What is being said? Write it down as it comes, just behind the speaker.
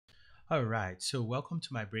All right, so welcome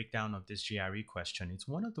to my breakdown of this GRE question. It's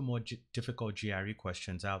one of the more difficult GRE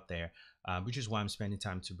questions out there, which is why I'm spending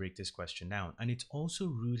time to break this question down. And it's also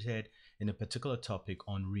rooted in a particular topic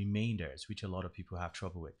on remainders, which a lot of people have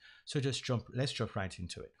trouble with. So let's jump right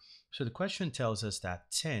into it. So the question tells us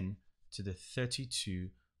that 10 to the 32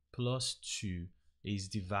 plus 2 is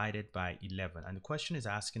divided by 11. And the question is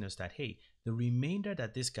asking us that, hey, the remainder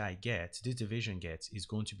that this guy gets, this division gets, is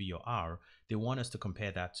going to be your R. They want us to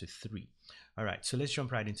compare that to 3. All right, so let's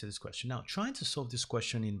jump right into this question. Now, trying to solve this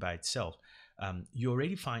question in by itself, you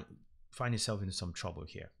already find yourself in some trouble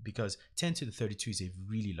here because 10 to the 32 is a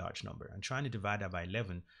really large number, and trying to divide that by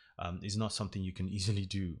 11 is not something you can easily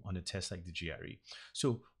do on a test like the GRE.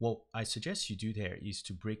 So what I suggest you do there is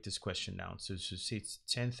to break this question down. So say it's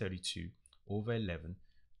 1032 over 11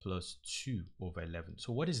 plus 2 over 11.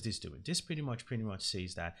 So what is this doing? This pretty much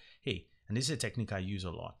says that, hey, and this is a technique I use a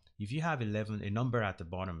lot. If you have 11, a number at the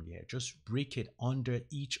bottom here, just break it under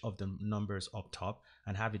each of the numbers up top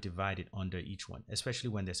and have it divided under each one, especially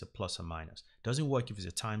when there's a plus or minus. Doesn't work if it's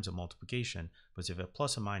a times or multiplication, but if a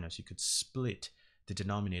plus or minus, you could split the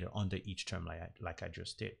denominator under each term like I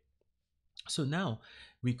just did. So now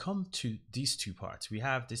we come to these two parts. We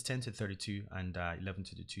have this 10 to 32 and 11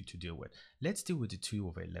 to the 2 to deal with. Let's deal with the 2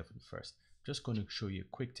 over 11 first. Just going to show you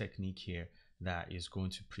a quick technique here that is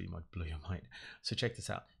going to pretty much blow your mind. So check this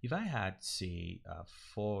out. If I had, say,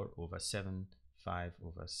 4 over 7, 5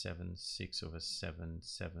 over 7, 6 over 7,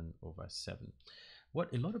 7 over 7.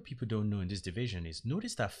 What a lot of people don't know in this division is,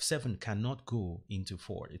 notice that 7 cannot go into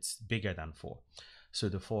 4. It's bigger than 4. So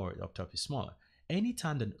the 4 up top is smaller.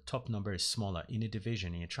 Anytime the top number is smaller in a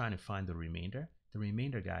division and you're trying to find the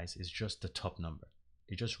remainder, guys, is just the top number.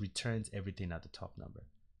 It just returns everything at the top number.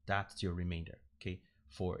 That's your remainder, okay,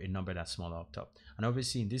 for a number that's smaller up top. And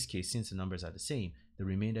obviously in this case, since the numbers are the same, the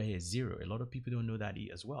remainder here is 0. A lot of people don't know that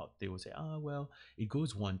as well. They will say, oh, well, it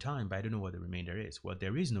goes one time, but I don't know what the remainder is. Well,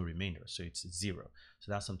 there is no remainder, so it's 0.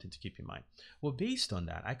 So that's something to keep in mind. Well, based on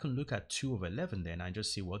that, I can look at 2 over 11 then and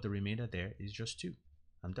just see what the remainder there is just 2.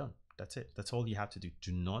 I'm done. That's it. That's all you have to do.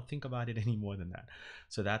 Do not think about it any more than that.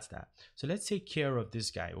 So that's that. So let's take care of this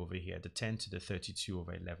guy over here, the 10 to the 32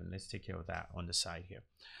 over 11. Let's take care of that on the side here.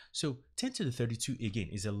 So 10 to the 32, again,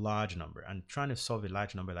 is a large number, and trying to solve a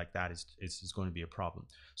large number like that is going to be a problem.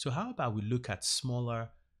 So how about we look at smaller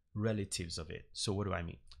relatives of it? So what do I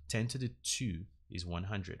mean? 10 to the 2 is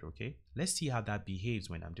 100, okay? Let's see how that behaves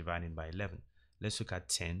when I'm dividing by 11. Let's look at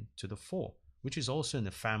 10 to the 4. Which is also in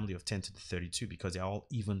the family of 10 to the 32 because they're all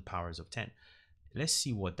even powers of 10. Let's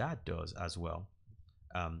see what that does as well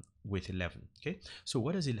with 11. Okay, so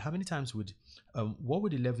what does it? How many times would what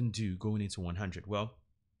would 11 do going into 100? Well,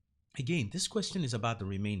 again, this question is about the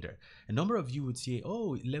remainder. A number of you would say,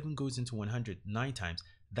 oh, 11 goes into 100 9 times.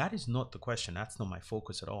 That is not the question. That's not my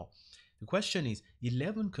focus at all. The question is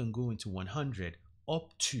 11 can go into 100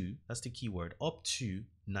 up to, that's the key word, up to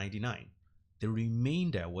 99. The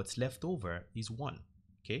remainder, what's left over, is 1.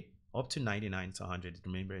 Okay, up to 99 to 100, the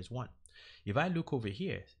remainder is 1. If I look over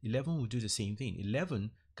here, 11 will do the same thing.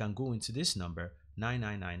 11 can go into this number,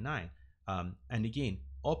 9999. And again,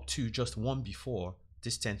 up to just 1 before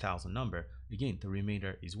this 10,000 number, again, the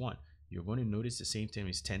remainder is 1. You're going to notice the same thing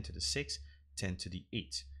is 10 to the 6, 10 to the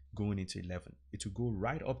 8, going into 11. It will go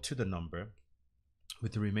right up to the number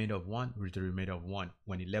with the remainder of 1, with the remainder of 1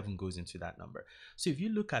 when 11 goes into that number. So if you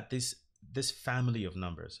look at this family of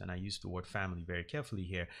numbers, and I use the word family very carefully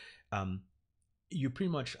here, you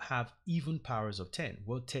pretty much have even powers of 10.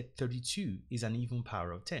 Well, 32 is an even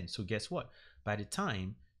power of 10. So guess what? By the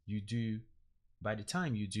time you do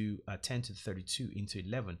 10 to the 32 into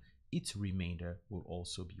 11, its remainder will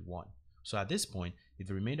also be 1. So at this point, if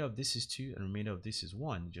the remainder of this is 2 and the remainder of this is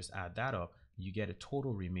 1, you just add that up, you get a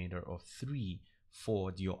total remainder of 3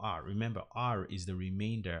 for your R. Remember, R is the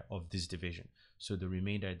remainder of this division. So the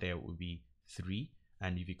remainder there will be 3.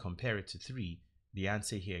 And if you compare it to 3, the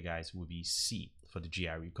answer here, guys, will be C for the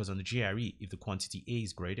GRE. Because on the GRE, if the quantity A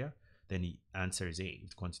is greater, then the answer is A. If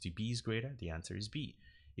the quantity B is greater, the answer is B.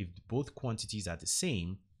 If both quantities are the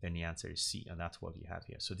same, then the answer is C. And that's what we have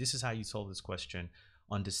here. So this is how you solve this question.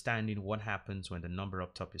 Understanding what happens when the number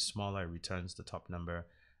up top is smaller, it returns the top number,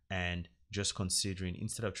 and just considering,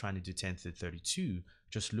 instead of trying to do 10 to the 32,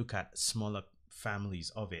 just look at smaller families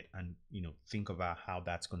of it and think about how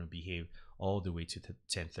that's going to behave all the way to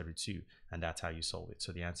 1032, and that's how you solve it.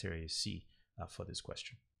 So the answer is C for this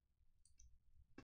question.